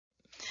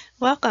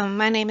Welcome.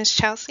 My name is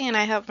Chelsea, and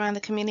I help run the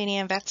Community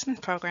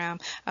Investment Program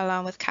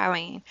along with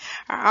Colleen.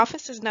 Our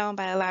office is known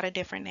by a lot of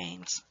different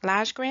names: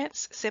 Lodge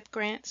Grants, SIP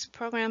Grants,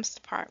 Programs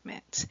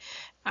Department,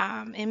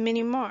 and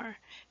many more.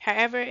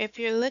 However, if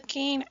you're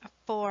looking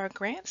for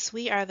grants,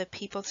 we are the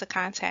people to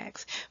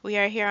contact. We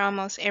are here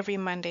almost every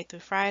Monday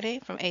through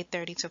Friday from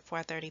 8:30 to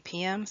 4:30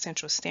 p.m.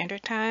 Central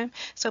Standard Time.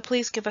 So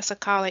please give us a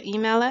call or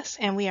email us,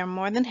 and we are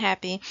more than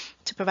happy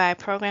to provide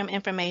program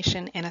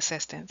information and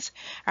assistance.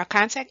 Our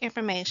contact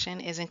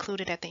information is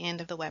included at the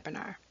end of the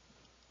webinar.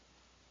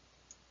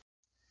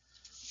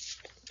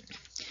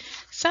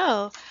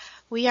 So,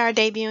 we are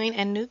debuting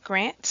a new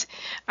grant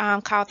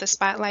called the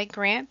Spotlight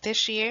Grant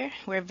this year.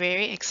 We're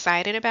very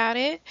excited about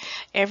it.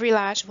 Every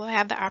lodge will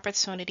have the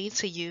opportunity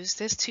to use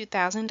this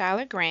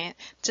 $2,000 grant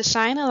to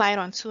shine a light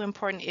on two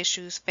important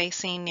issues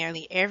facing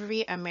nearly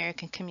every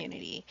American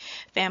community: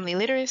 family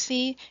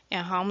literacy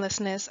and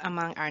homelessness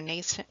among our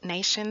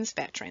nation's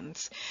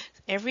veterans.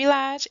 Every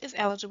lodge is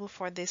eligible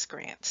for this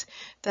grant.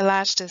 The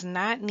lodge does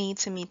not need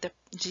to meet the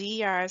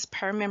GER's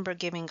per member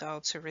giving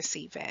goal to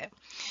receive it.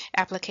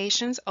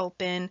 Applications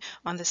open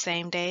on the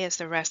same day as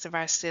the rest of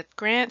our SIP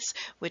grants,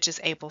 which is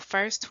April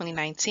 1st,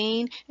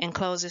 2019, and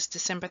closes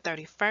December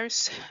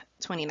 31st,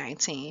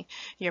 2019.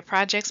 Your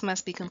projects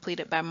must be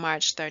completed by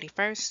March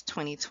 31st,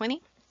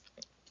 2020.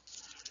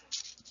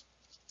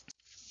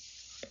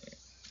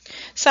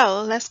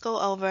 So let's go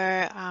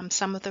over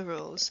some of the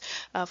rules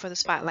for the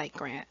Spotlight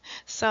Grant.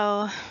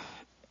 So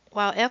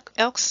while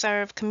Elks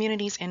serve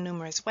communities in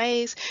numerous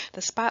ways,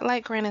 the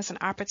Spotlight Grant is an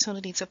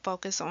opportunity to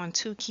focus on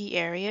two key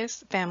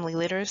areas: family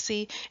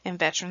literacy and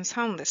veterans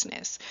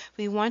homelessness.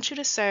 We want you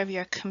to serve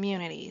your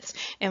communities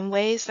in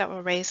ways that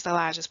will raise the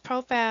lodge's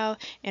profile,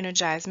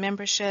 energize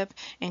membership,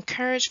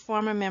 encourage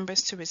former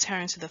members to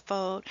return to the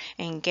fold,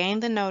 and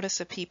gain the notice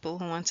of people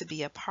who want to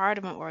be a part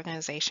of an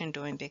organization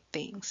doing big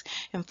things.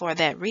 And for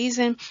that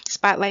reason,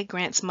 Spotlight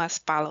Grants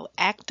must follow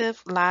active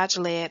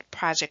lodge-led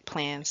project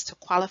plans to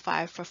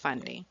qualify for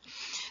funding.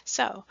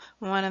 So,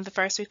 one of the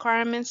first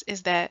requirements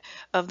is that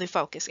of the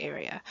focus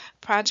area.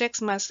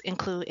 Projects must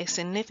include a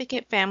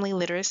significant family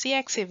literacy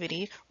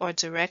activity or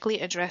directly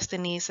address the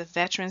needs of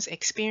veterans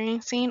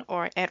experiencing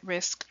or at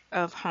risk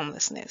of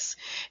homelessness.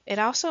 It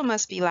also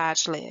must be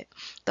lodge-led.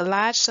 The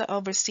lodge shall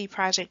oversee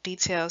project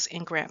details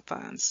and grant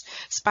funds.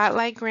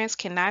 Spotlight grants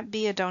cannot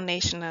be a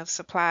donation of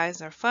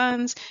supplies or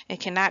funds and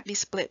cannot be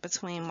split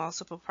between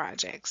multiple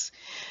projects.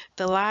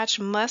 The lodge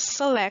must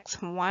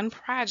select one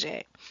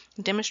project,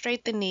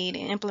 demonstrate the need,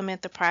 and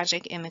implement the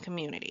project in the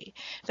community.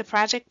 The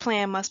project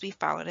plan must be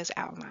followed as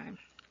outlined.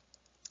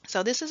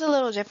 So this is a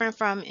little different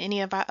from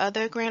any of our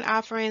other grant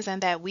offerings in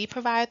that we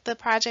provide the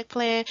project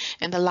plan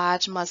and the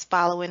lodge must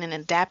follow it and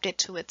adapt it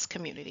to its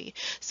community.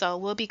 So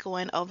we'll be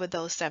going over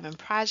those 7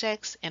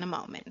 projects in a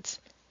moment.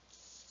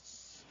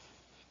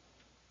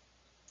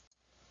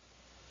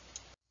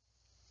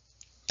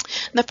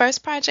 The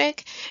first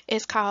project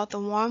is called the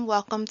Warm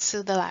Welcome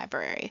to the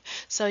Library.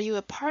 So you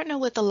would partner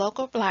with the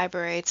local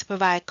library to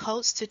provide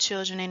coats to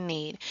children in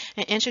need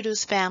and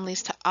introduce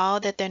families to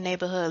all that their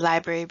neighborhood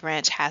library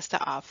branch has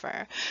to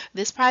offer.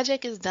 This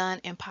project is done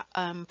in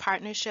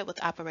partnership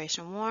with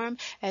Operation Warm.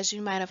 As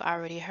you might have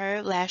already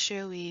heard, last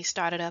year we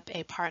started up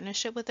a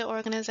partnership with the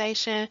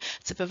organization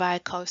to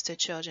provide coats to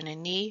children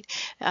in need.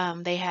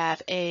 They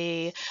have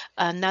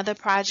another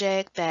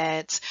project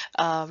that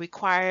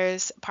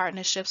requires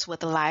partnerships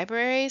with the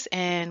libraries,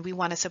 and we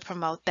wanted to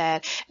promote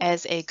that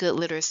as a good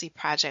literacy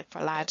project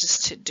for lodges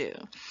to do.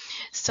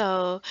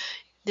 So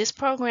this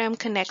program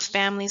connects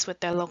families with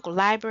their local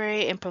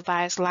library and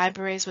provides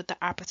libraries with the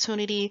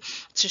opportunity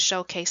to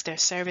showcase their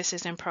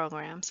services and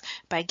programs.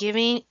 By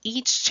giving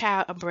each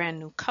child a brand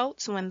new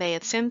coat when they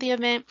attend the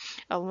event,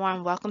 a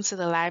warm welcome to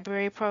the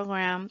library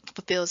program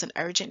fulfills an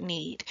urgent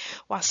need,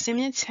 while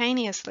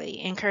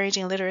simultaneously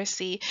encouraging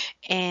literacy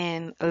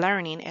and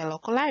learning at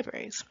local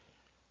libraries.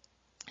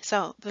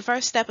 So the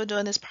first step of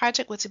doing this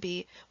project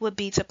would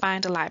be to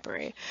find a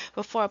library.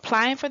 Before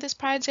applying for this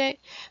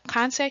project,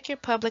 contact your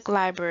public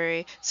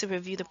library to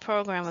review the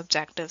program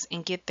objectives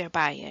and get their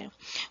buy-in.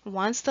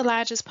 Once the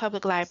lodge's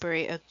public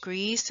library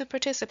agrees to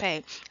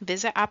participate,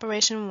 visit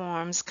Operation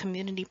Warm's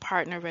community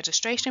partner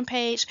registration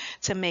page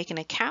to make an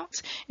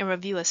account and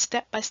review a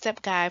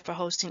step-by-step guide for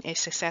hosting a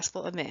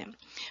successful event.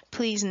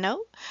 Please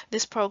note,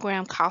 this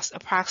program costs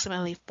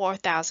approximately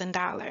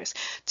 $4,000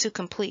 to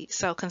complete,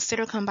 so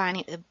consider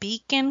combining a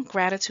beacon,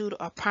 gratitude,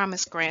 or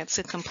promise grant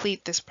to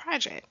complete this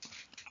project.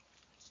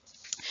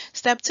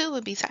 Step 2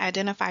 would be to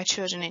identify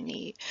children in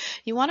need.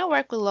 You want to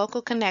work with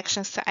local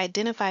connections to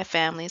identify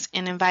families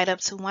and invite up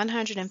to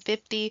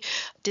 150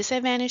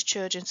 disadvantaged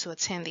children to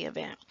attend the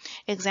event.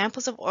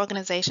 Examples of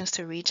organizations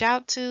to reach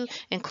out to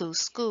include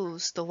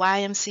schools, the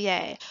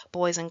YMCA,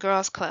 Boys and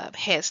Girls Club,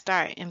 Head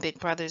Start, and Big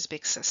Brothers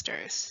Big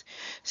Sisters.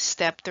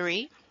 Step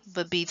 3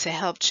 would be to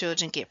help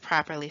children get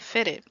properly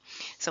fitted.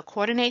 So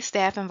coordinate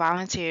staff and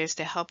volunteers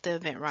to help the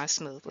event run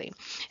smoothly.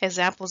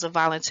 Examples of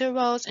volunteer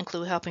roles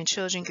include helping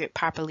children get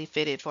properly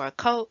fitted for a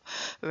coat,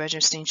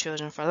 registering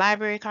children for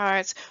library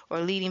cards, or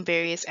leading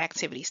various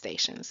activity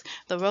stations.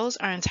 The roles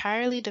are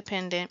entirely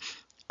dependent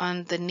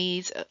on the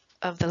needs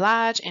of the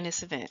lodge and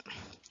its event.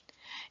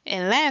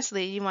 And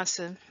lastly, you want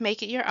to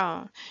make it your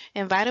own.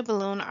 Invite a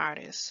balloon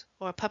artist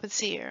or a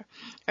puppeteer,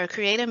 or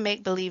create a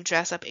make-believe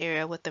dress-up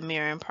area with the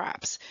mirror and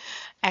props.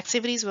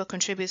 Activities will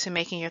contribute to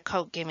making your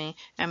coat giving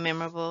a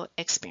memorable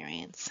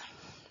experience.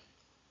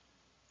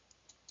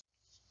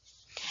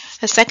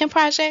 The second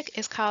project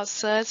is called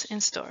Suds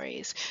and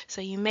Stories.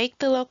 So you make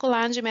the local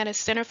laundromat a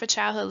center for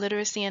childhood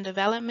literacy and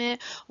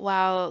development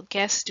while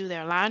guests do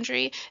their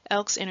laundry.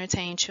 Elks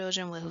entertain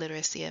children with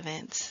literacy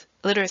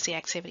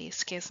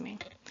activities,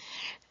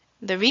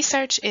 The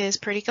research is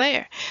pretty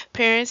clear.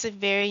 Parents of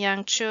very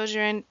young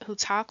children who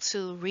talk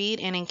to, read,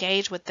 and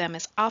engage with them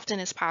as often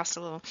as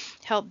possible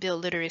help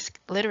build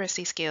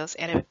literacy skills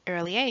at an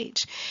early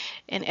age,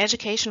 an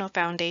educational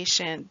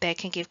foundation that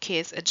can give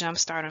kids a jump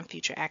start on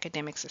future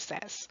academic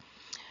success.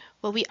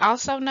 What we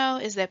also know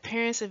is that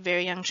parents of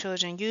very young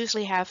children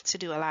usually have to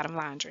do a lot of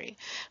laundry.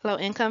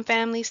 Low-income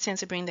families tend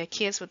to bring their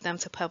kids with them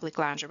to public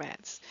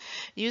laundromats.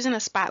 Using a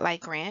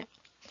Spotlight grant,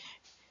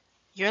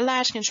 your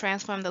lodge can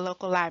transform the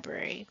local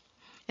library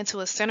into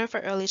a center for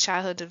early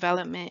childhood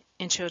development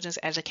and children's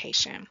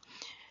education.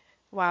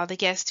 While the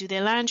guests do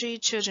their laundry,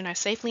 children are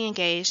safely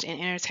engaged and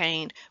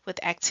entertained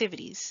with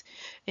activities,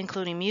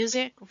 including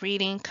music,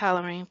 reading,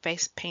 coloring,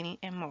 face painting,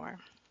 and more.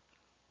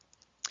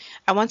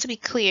 I want to be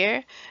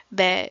clear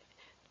that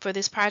for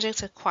this project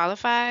to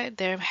qualify,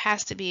 there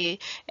has to be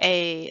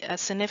a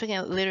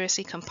significant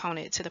literacy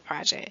component to the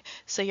project.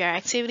 So your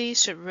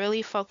activities should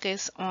really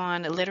focus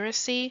on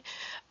literacy,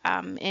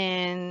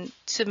 and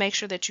to make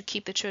sure that you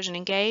keep the children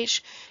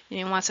engaged,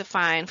 you want to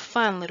find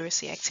fun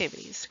literacy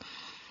activities.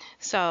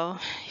 So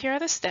here are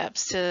the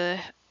steps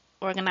to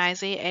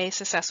organizing a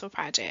successful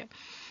project.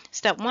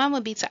 Step 1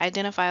 would be to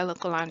identify a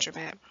local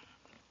laundromat.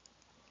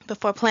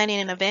 Before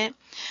planning an event,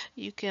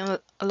 you can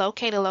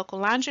locate a local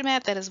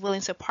laundromat that is willing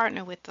to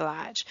partner with the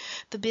lodge.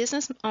 The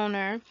business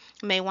owner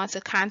may want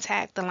to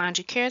contact the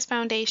Laundry Cares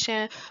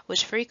Foundation,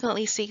 which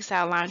frequently seeks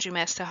out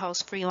laundromats to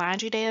host free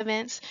laundry day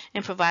events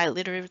and provide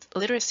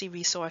literacy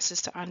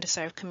resources to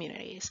underserved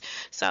communities.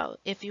 So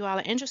if you all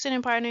are interested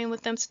in partnering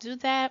with them to do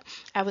that,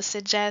 I would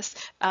suggest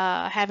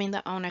having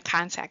the owner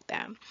contact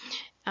them.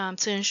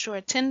 To ensure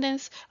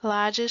attendance,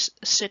 lodges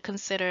should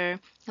consider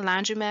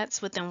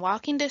laundromats within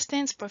walking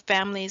distance for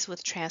families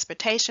with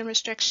transportation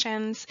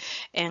restrictions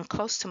and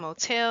close to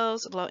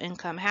motels,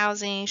 low-income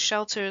housing,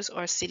 shelters,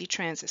 or city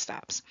transit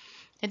stops.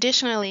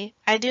 Additionally,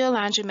 ideal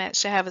laundromats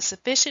should have a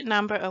sufficient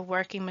number of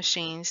working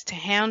machines to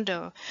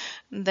handle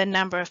the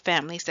number of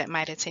families that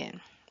might attend.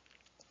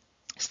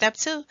 Step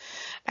 2,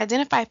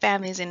 identify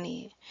families in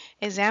need.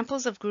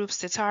 Examples of groups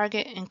to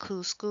target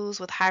include schools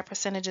with high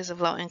percentages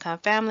of low-income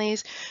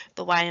families,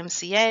 the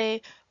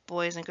YMCA,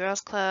 Boys and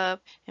Girls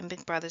Club, and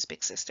Big Brothers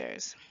Big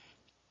Sisters.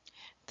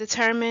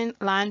 Determine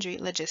laundry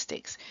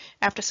logistics.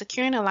 After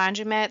securing a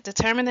laundromat,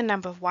 determine the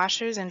number of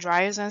washers and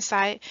dryers on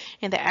site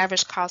and the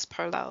average cost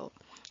per load.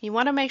 You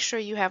want to make sure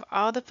you have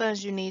all the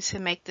funds you need to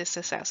make this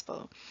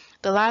successful.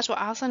 The lodge will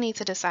also need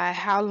to decide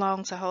how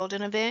long to hold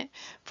an event.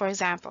 For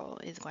example,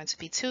 is it going to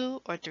be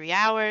 2 or 3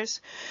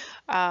 hours?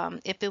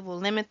 If it will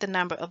limit the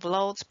number of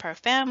loads per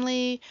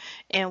family,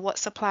 and what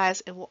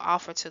supplies it will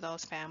offer to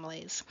those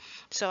families.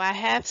 So I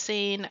have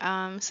seen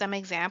some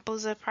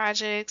examples of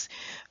projects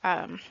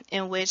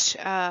in which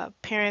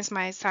parents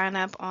might sign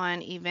up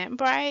on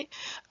Eventbrite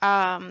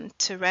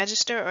to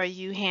register, or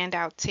you hand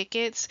out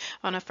tickets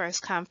on a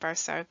first come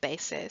first served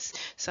basis.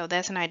 So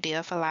that's an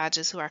idea for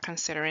lodges who are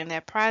considering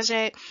that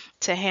project,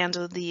 to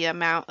handle the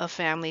amount of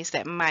families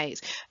that might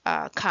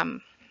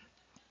come.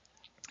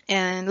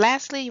 And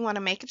lastly, you want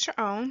to make it your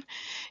own.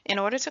 In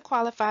order to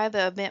qualify,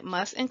 the event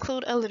must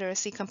include a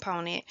literacy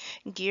component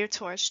geared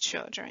towards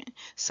children.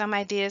 Some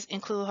ideas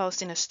include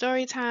hosting a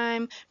story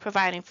time,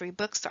 providing free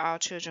books to all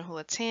children who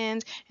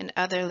attend, and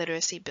other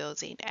literacy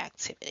building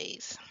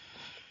activities.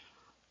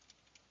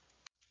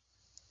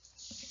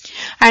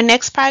 Our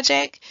next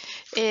project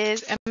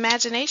is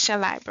Imagination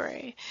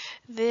Library.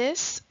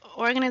 This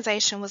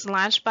organization was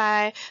launched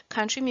by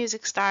country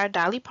music star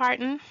Dolly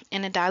Parton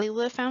and the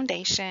Dollywood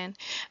Foundation,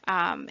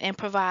 and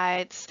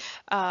provides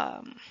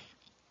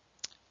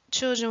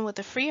children with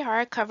a free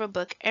hardcover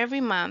book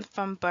every month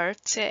from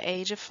birth to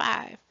age of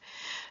 5.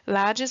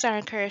 Lodges are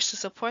encouraged to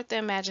support the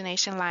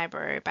Imagination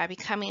Library by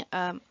becoming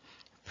a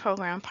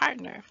program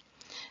partner.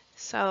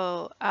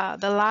 So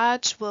the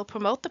lodge will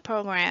promote the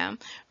program,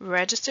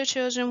 register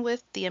children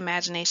with the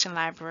Imagination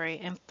Library,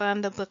 and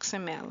fund the books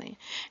and mailing.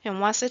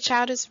 And once a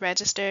child is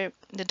registered,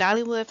 the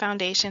Dollywood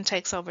Foundation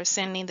takes over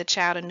sending the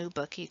child a new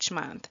book each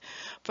month.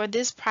 For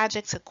this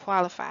project to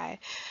qualify,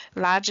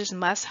 lodges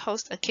must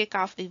host a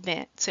kickoff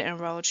event to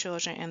enroll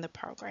children in the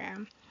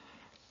program.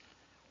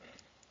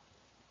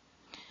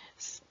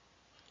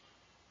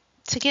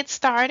 To get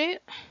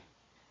started,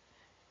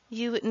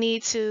 You would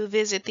need to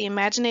visit the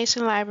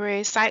Imagination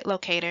Library site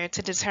locator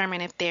to determine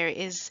if there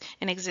is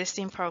an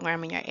existing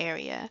program in your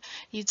area.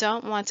 You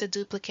don't want to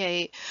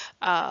duplicate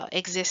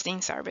existing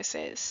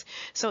services.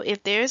 So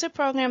if there is a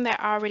program that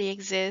already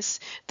exists,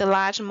 the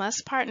lodge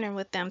must partner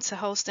with them to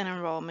host an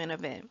enrollment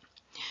event.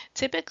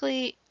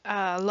 Typically,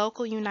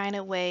 local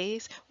United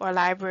Ways or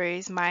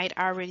libraries might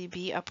already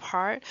be a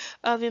part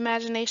of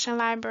Imagination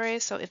Library.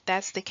 So if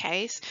that's the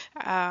case,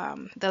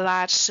 the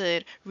lodge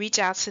should reach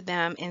out to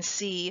them and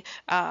see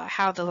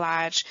how the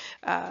lodge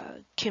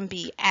can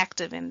be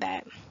active in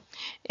that.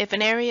 If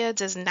an area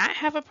does not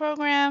have a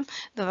program,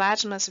 the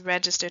lodge must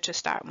register to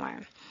start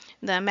one.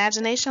 The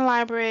Imagination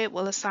Library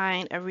will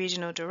assign a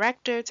regional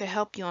director to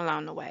help you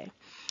along the way.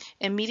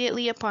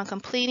 Immediately upon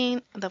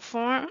completing the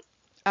form,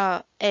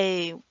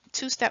 a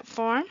two-step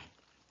form,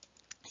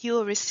 you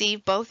will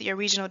receive both your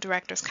regional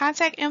director's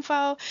contact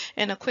info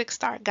and a quick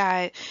start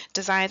guide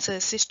designed to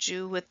assist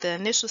you with the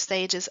initial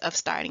stages of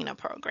starting a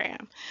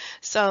program.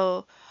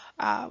 So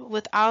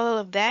with all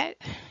of that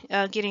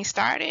getting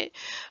started,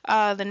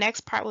 the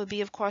next part would be,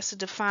 of course, to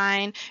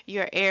define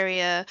your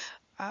area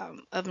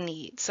of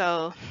need.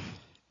 So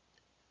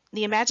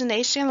the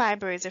Imagination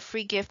Library is a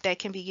free gift that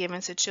can be given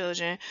to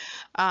children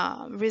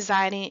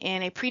residing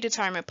in a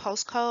predetermined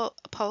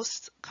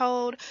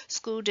postcode,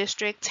 school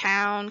district,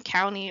 town,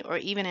 county, or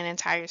even an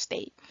entire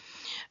state.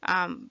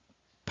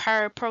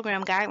 Per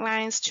program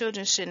guidelines,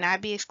 children should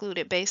not be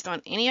excluded based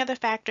on any other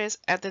factors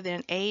other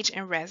than age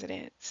and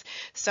residence.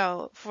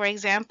 So, for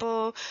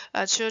example,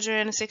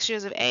 children 6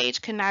 years of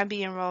age cannot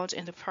be enrolled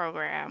in the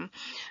program.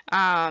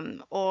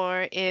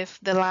 Or if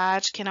the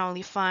lodge can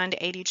only fund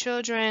 80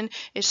 children,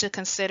 it should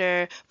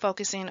consider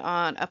focusing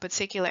on a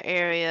particular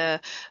area,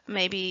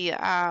 maybe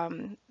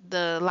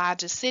the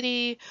lodge's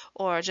city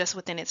or just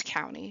within its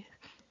county.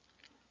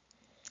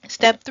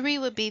 Step 3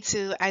 would be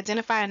to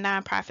identify a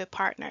nonprofit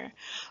partner.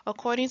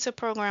 According to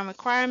program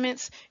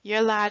requirements,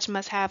 your lodge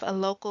must have a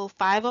local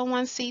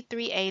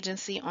 501c3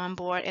 agency on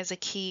board as a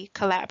key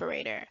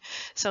collaborator.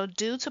 So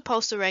due to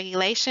postal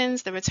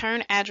regulations, the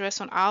return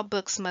address on all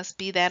books must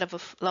be that of a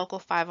local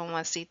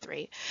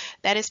 501c3.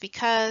 That is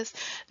because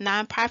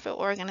nonprofit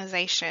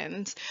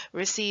organizations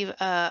receive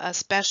a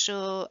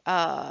special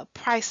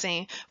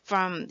pricing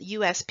from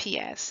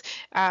USPS.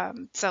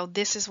 So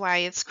this is why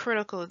it's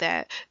critical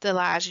that the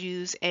lodge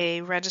use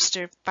a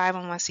registered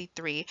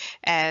 501c3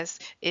 as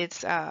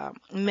its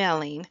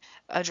mailing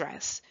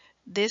address.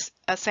 This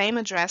same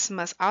address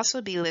must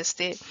also be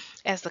listed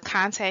as the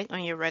contact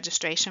on your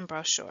registration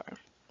brochure.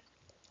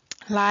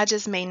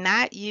 Lodges may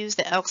not use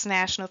the Elks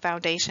National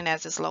Foundation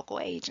as its local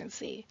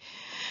agency.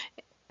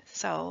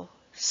 So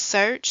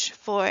search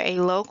for a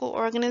local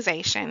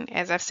organization.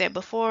 As I've said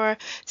before,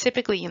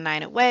 typically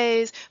United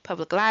Ways,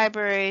 public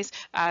libraries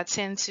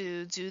tend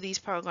to do these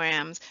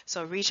programs,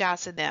 so reach out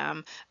to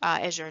them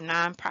as your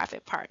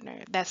nonprofit partner.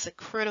 That's a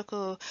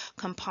critical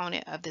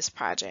component of this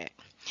project.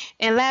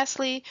 And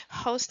lastly,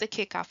 host a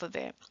kickoff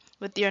event.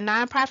 With your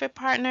nonprofit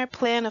partner,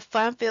 plan a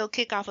fun-filled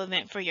kickoff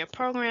event for your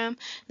program.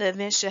 The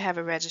event should have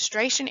a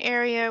registration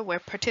area where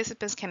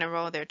participants can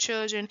enroll their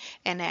children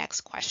and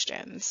ask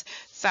questions.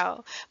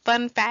 So,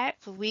 fun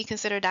fact, we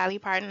consider Dolly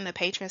Parton the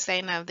patron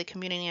saint of the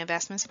Community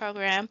Investments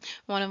Program.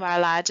 One of our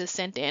lodges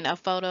sent in a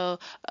photo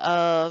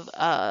of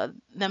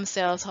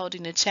themselves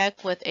holding a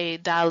check with a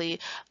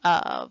Dolly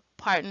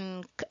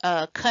Parton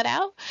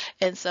cutout,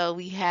 and so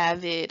we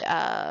have it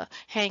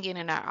hanging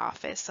in our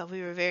office. So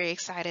we were very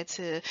excited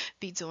to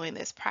be doing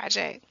this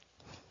project.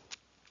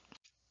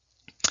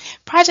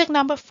 Project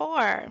number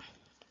 4,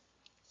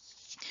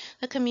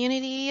 the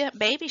community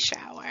baby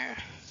shower.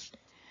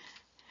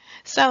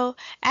 So,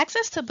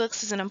 access to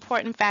books is an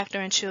important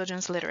factor in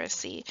children's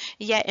literacy,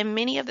 yet in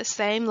many of the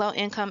same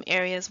low-income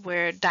areas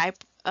where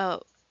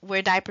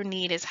diaper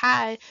need is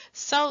high,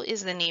 so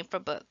is the need for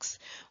books.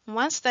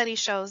 One study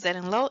shows that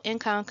in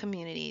low-income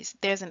communities,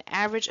 there's an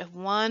average of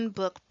 1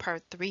 book per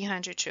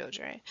 300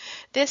 children.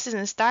 This is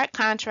in stark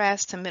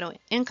contrast to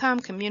middle-income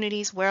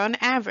communities where on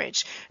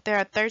average, there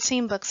are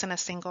 13 books in a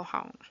single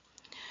home.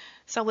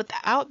 So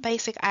without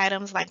basic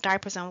items like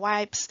diapers and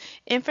wipes,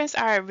 infants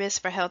are at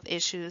risk for health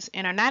issues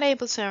and are not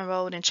able to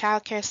enroll in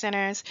child care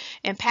centers,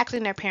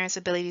 impacting their parents'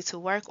 ability to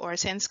work or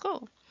attend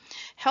school.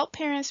 Help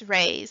parents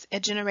raise a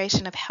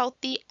generation of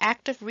healthy,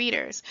 active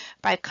readers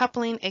by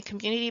coupling a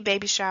community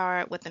baby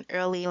shower with an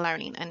early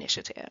learning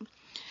initiative.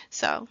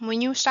 So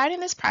when you're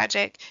starting this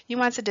project, you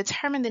want to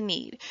determine the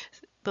need.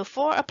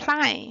 Before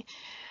applying,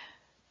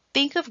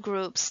 think of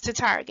groups to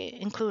target,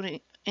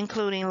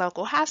 including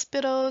local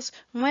hospitals,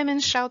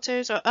 women's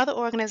shelters, or other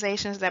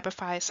organizations that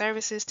provide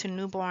services to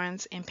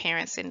newborns and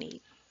parents in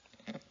need.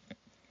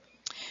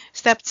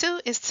 Step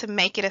 2 is to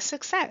make it a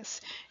success.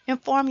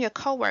 Inform your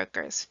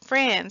coworkers,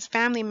 friends,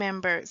 family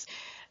members,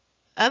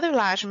 other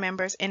lodge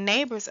members, and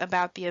neighbors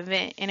about the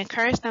event and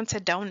encourage them to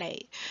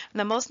donate.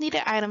 The most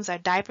needed items are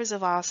diapers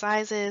of all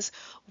sizes,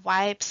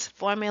 wipes,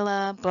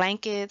 formula,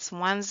 blankets,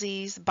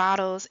 onesies,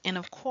 bottles, and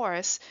of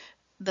course,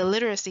 the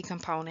literacy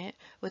component,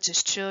 which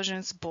is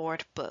children's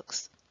board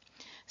books.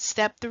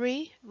 Step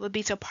 3 would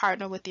be to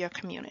partner with your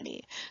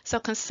community. So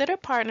consider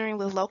partnering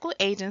with local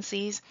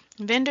agencies,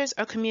 vendors,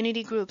 or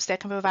community groups that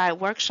can provide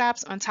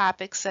workshops on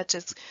topics such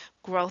as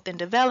growth and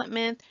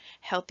development,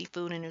 healthy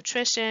food and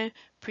nutrition,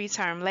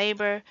 preterm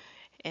labor,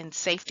 and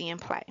safety in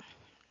play.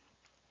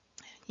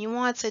 You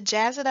want to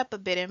jazz it up a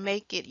bit and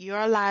make it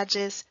your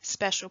lodge's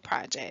special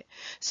project.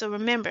 So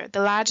remember, the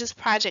lodge's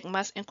project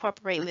must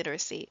incorporate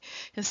literacy.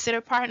 Consider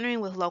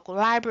partnering with local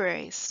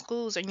libraries,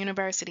 schools, or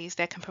universities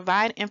that can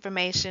provide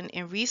information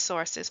and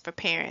resources for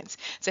parents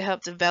to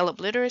help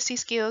develop literacy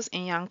skills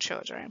in young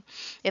children.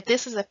 If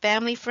this is a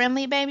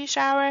family-friendly baby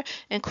shower,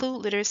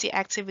 include literacy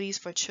activities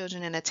for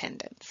children in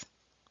attendance.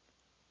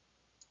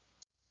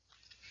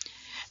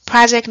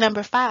 Project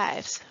number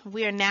 5.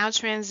 We are now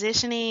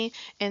transitioning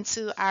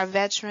into our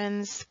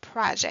veterans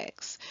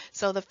projects.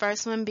 So the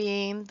first one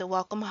being the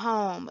Welcome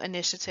Home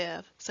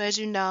initiative. So as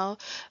you know,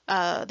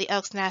 the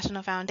Elks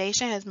National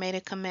Foundation has made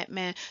a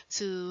commitment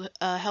to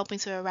helping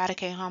to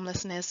eradicate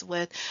homelessness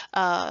with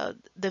the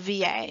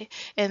VA.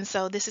 And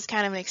so this is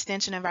kind of an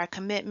extension of our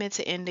commitment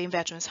to ending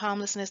veterans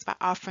homelessness by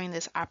offering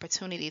this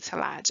opportunity to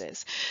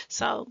lodges.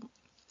 So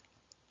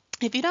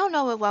if you don't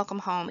know what Welcome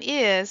Home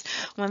is,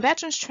 when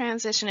veterans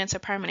transition into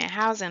permanent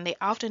housing, they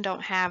often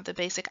don't have the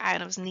basic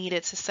items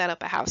needed to set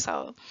up a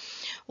household.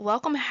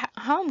 Welcome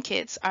Home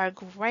kits are a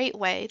great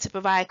way to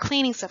provide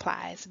cleaning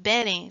supplies,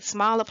 bedding,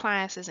 small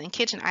appliances, and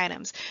kitchen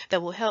items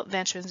that will help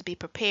veterans be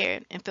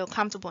prepared and feel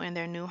comfortable in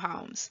their new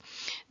homes.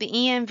 The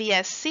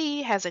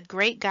ENVSC has a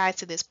great guide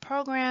to this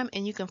program,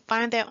 and you can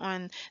find that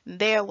on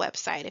their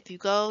website. If you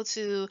go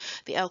to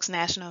the Elks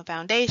National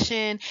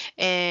Foundation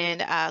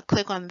and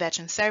click on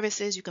Veteran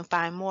Services, you can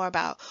find more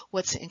about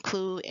what to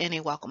include in a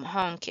Welcome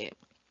Home kit.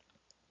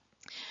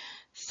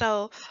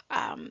 So,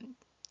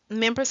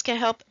 members can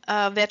help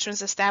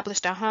veterans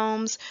establish their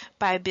homes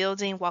by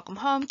building welcome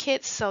home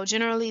kits. So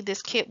generally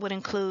this kit would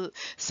include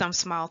some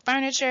small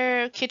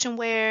furniture,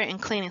 kitchenware,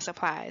 and cleaning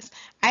supplies.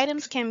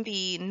 Items can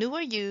be new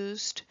or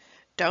used,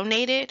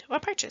 donated, or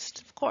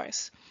purchased, of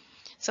course.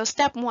 So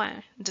step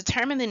 1,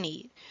 determine the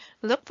need.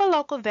 Look for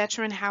local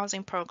veteran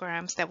housing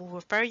programs that will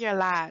refer your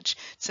lodge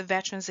to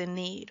veterans in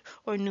need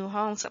or new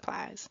home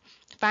supplies.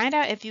 Find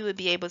out if you would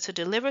be able to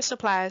deliver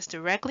supplies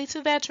directly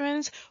to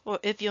veterans or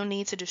if you'll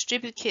need to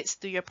distribute kits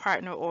through your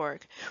partner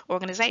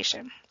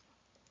organization.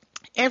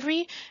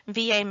 Every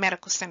VA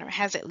medical center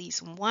has at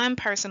least one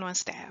person on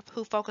staff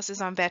who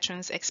focuses on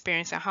veterans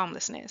experiencing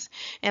homelessness,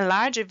 and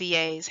larger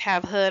VAs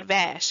have HUD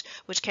VASH,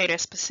 which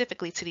caters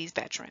specifically to these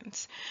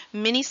veterans.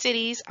 Many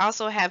cities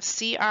also have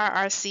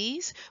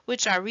CRRCs,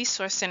 which are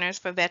resource centers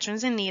for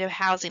veterans in need of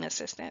housing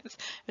assistance.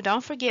 But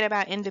don't forget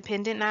about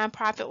independent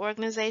nonprofit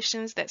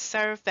organizations that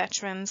serve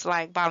veterans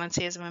like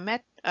Volunteers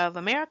of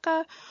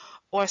America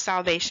or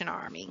Salvation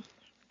Army.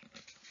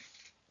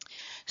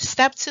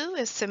 Step 2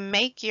 is to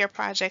make your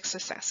project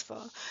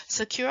successful.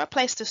 Secure a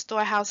place to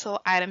store household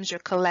items you're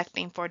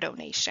collecting for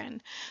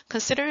donation.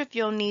 Consider if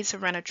you'll need to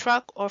rent a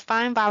truck or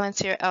find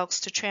volunteer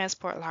Elks to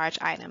transport large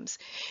items.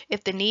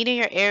 If the need in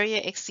your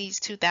area exceeds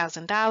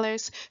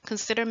 $2,000,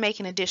 consider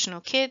making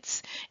additional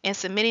kits and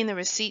submitting the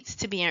receipts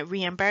to be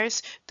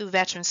reimbursed through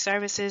Veteran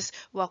Services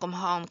Welcome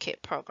Home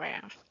Kit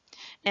program.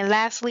 And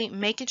lastly,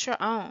 make it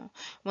your own.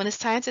 When it's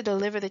time to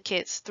deliver the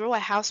kits, throw a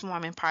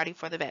housewarming party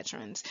for the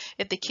veterans.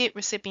 If the kit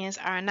recipients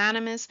are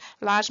anonymous,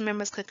 lodge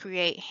members could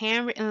create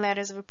handwritten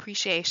letters of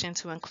appreciation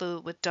to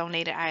include with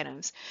donated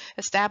items.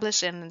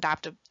 Establish and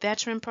adopt a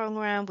veteran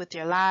program with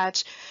your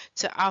lodge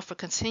to offer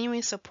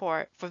continuing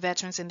support for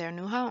veterans in their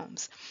new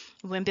homes.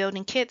 When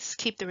building kits,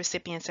 keep the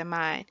recipients in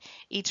mind.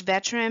 Each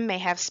veteran may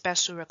have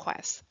special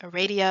requests: a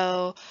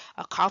radio,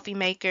 a coffee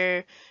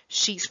maker,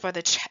 sheets for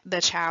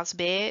the child's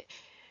bed.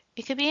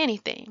 It could be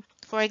anything.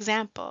 For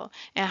example,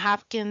 in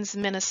Hopkins,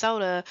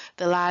 Minnesota,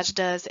 the lodge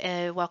does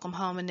a welcome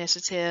home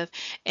initiative,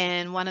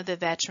 and one of the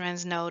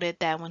veterans noted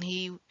that when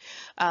he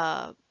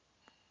was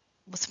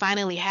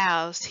finally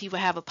housed, he would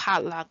have a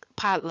pot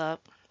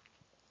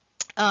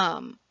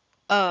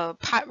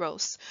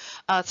roast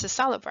to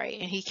celebrate,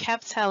 and he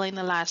kept telling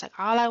the lodge, like,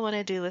 all I want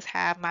to do is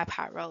have my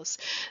pot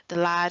roast. The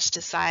lodge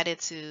decided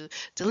to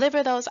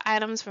deliver those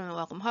items from the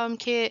welcome home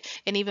kit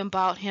and even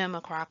bought him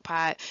a crock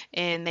pot,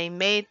 and they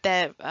made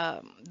that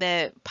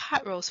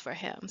pot roast for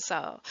him.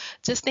 So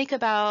just think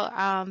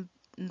about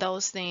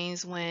those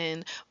things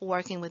when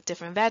working with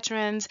different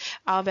veterans.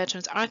 All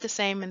veterans aren't the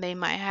same, and they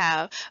might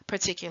have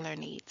particular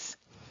needs.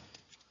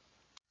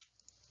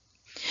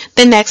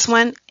 The next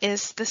one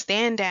is the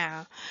stand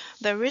down.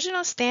 The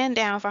original stand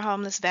down for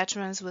homeless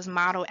veterans was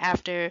modeled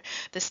after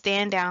the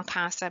stand down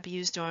concept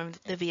used during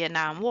the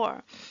Vietnam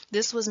War.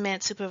 This was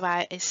meant to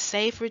provide a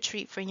safe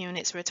retreat for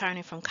units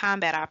returning from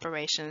combat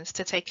operations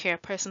to take care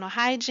of personal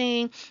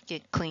hygiene,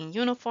 get clean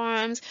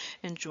uniforms,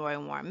 enjoy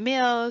warm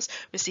meals,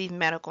 receive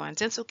medical and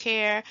dental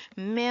care,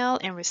 mail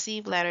and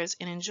receive letters,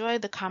 and enjoy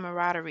the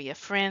camaraderie of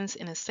friends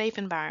in a safe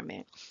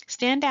environment.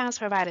 Stand downs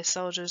provided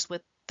soldiers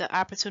with the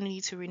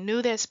opportunity to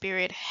renew their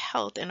spirit,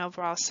 health, and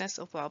overall sense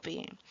of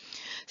well-being.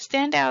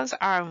 Stand downs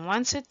are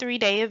 1 to 3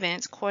 day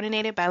events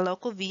coordinated by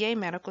local VA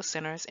medical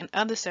centers and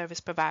other service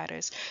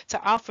providers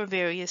to offer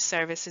various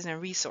services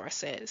and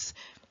resources.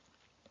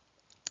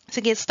 To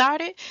get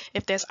started,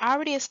 if there's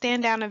already a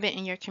stand down event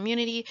in your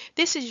community,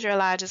 this is your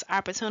largest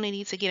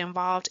opportunity to get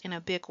involved in a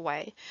big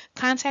way.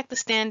 Contact the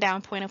stand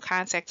down point of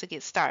contact to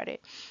get started.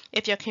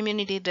 If your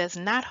community does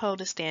not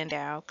hold a stand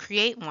down,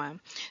 create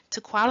one.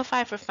 To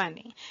qualify for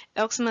funding,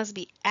 Elks must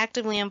be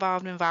actively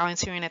involved in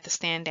volunteering at the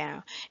stand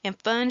down, and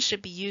funds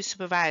should be used to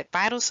provide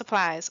vital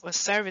supplies or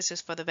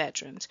services for the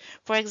veterans.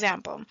 For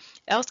example,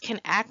 Elks can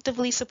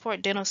actively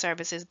support dental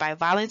services by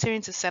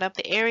volunteering to set up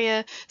the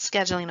area,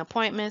 scheduling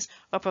appointments,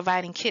 or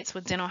providing kits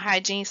with dental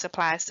hygiene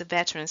supplies to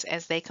veterans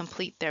as they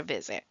complete their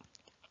visit.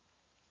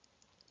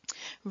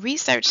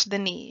 Research the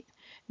need.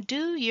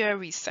 Do your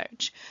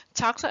research.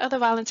 Talk to other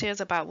volunteers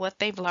about what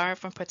they've learned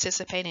from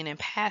participating in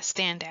past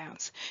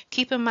stand-downs.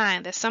 Keep in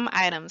mind that some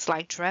items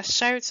like dress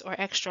shirts or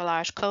extra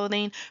large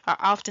clothing are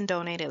often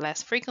donated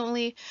less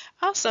frequently.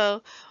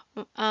 Also,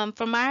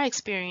 from my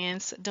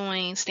experience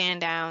doing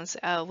stand-downs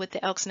with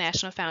the Elks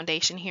National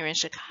Foundation here in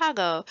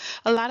Chicago,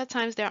 a lot of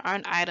times there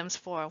aren't items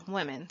for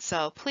women.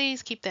 So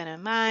please keep that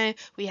in mind.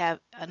 We have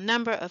a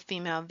number of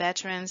female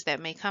veterans that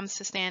may come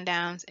to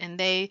stand-downs, and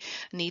they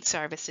need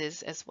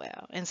services as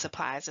well and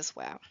supplies as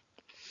well.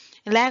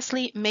 And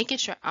lastly, make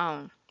it your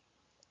own.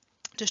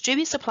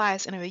 Distribute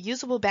supplies in a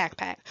reusable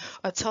backpack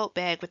or tote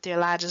bag with your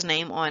lodge's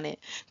name on it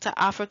to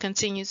offer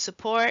continued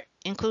support.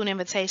 Include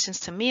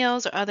invitations to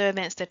meals or other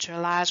events that your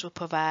lodge will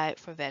provide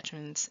for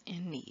veterans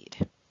in need.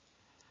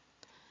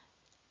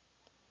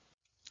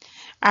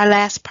 Our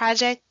last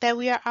project that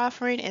we are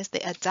offering is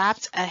the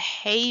Adopt a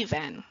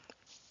Haven.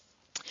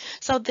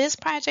 So this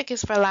project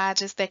is for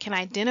lodges that can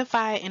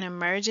identify an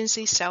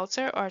emergency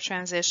shelter or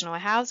transitional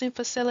housing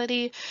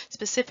facility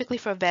specifically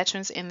for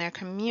veterans in their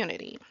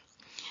community.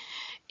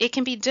 It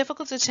can be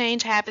difficult to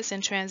change habits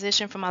and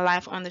transition from a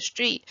life on the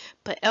street,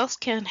 but Elks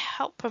can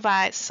help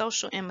provide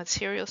social and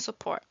material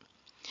support.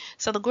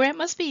 So the grant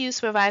must be used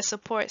to provide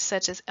support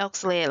such as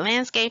Elks-led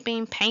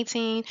landscaping,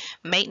 painting,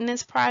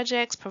 maintenance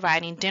projects,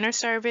 providing dinner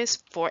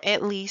service for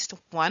at least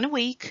 1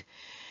 week,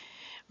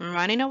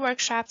 running a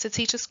workshop to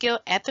teach a skill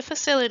at the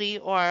facility,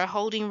 or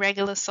holding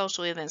regular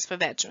social events for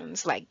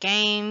veterans like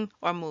game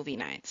or movie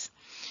nights.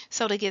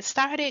 So to get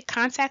started,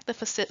 contact the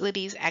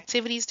facility's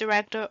activities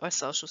director or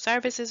social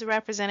services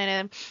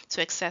representative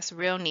to assess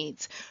real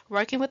needs.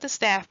 Working with the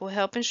staff will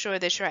help ensure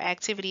that your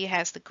activity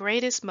has the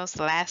greatest, most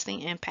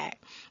lasting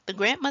impact. The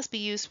grant must be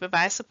used to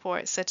provide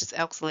support such as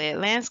Elks-led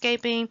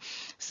landscaping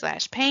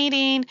 /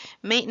 painting,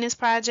 maintenance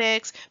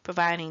projects,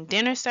 providing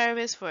dinner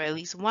service for at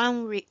least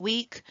 1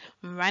 week,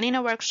 running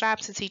a workshop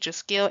to teach a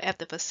skill at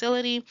the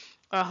facility,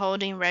 or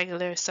holding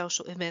regular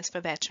social events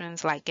for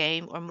veterans like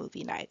game or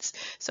movie nights.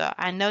 So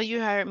I know you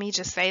heard me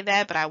just say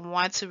that, but I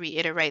want to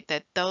reiterate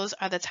that those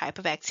are the type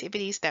of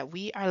activities that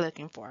we are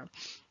looking for.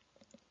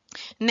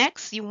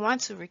 Next, you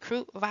want to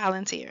recruit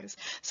volunteers.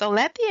 So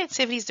let the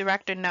activities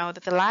director know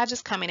that the lodge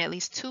is coming at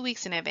least 2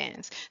 weeks in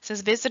advance.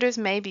 Since visitors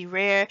may be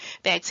rare,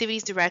 the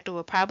activities director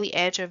will probably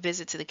add your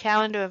visit to the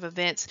calendar of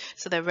events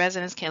so that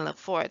residents can look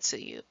forward to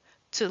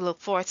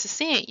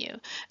seeing you.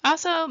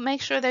 Also,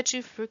 make sure that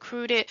you've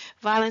recruited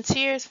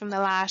volunteers from the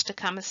lodge to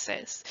come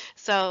assist.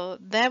 So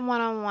that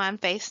one-on-one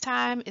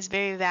FaceTime is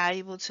very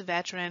valuable to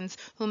veterans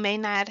who may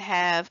not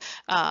have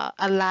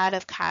a lot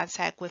of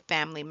contact with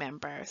family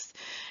members.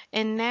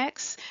 And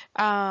next,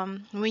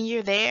 when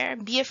you're there,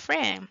 be a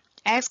friend.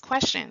 Ask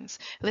questions,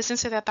 listen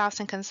to their thoughts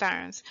and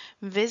concerns,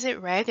 visit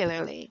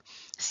regularly,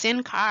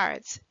 send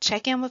cards,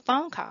 check in with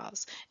phone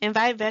calls,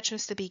 invite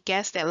veterans to be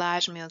guests at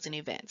lodge meals and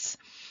events.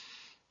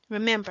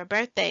 Remember,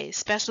 birthdays,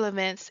 special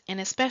events, and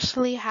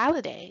especially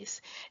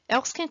holidays.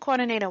 Elks can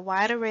coordinate a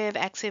wide array of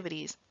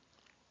activities,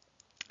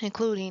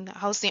 including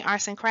hosting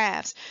arts and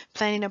crafts,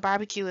 planning a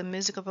barbecue and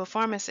musical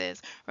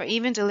performances, or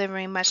even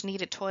delivering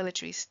much-needed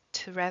toiletries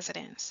to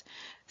residents.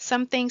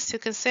 Some things to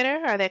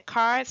consider are that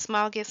cards,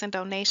 small gifts, and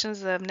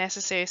donations of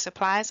necessary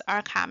supplies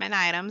are common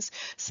items,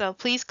 so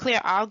please clear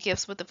all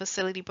gifts with the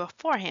facility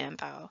beforehand,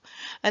 though.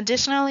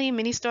 Additionally,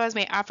 many stores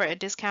may offer a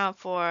discount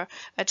for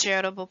a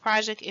charitable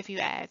project if you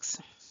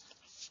ask.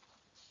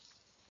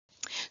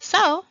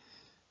 So,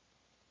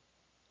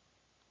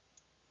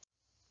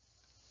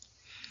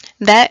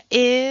 that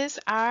is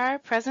our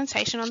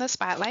presentation on the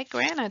Spotlight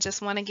Grant. I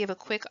just want to give a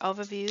quick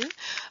overview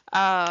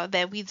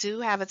that we do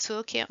have a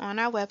toolkit on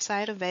our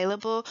website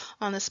available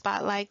on the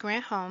Spotlight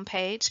Grant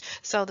homepage.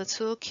 So the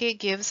toolkit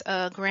gives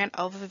a grant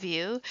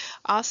overview.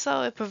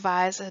 Also, it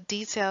provides a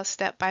detailed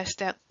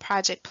step-by-step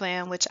project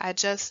plan, which I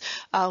just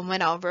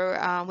went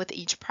over with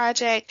each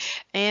project,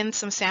 and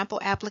some sample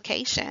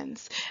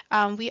applications.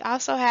 We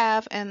also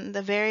have in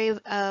the very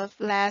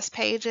last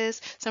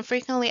pages some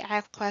frequently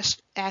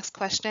asked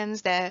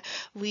questions that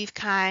we've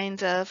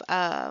kind of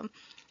thought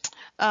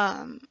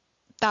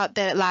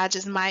that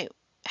lodges might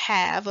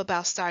have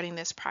about starting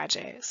this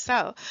project.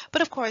 So,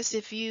 but of course,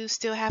 if you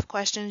still have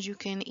questions, you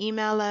can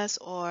email us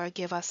or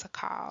give us a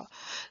call.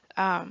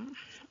 Um,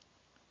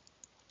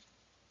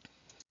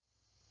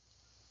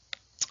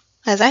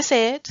 as I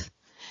said,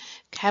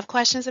 have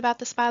questions about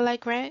the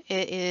Spotlight Grant.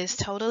 It is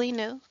totally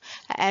new.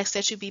 I ask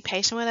that you be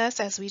patient with us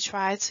as we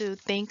try to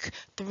think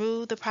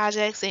through the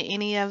projects and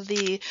any of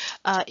the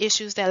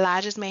issues that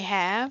lodges may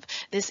have.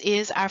 This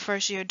is our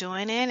first year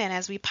doing it, and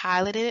as we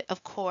pilot it,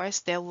 of course,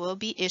 there will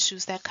be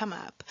issues that come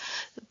up.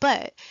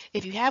 But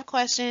if you have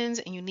questions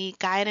and you need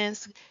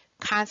guidance,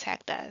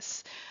 contact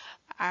us.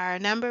 Our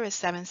number is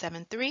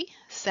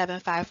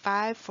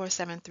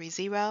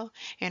 773-755-4730,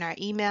 and our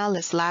email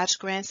is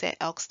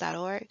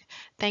lodgegrants@elks.org.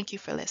 Thank you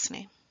for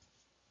listening.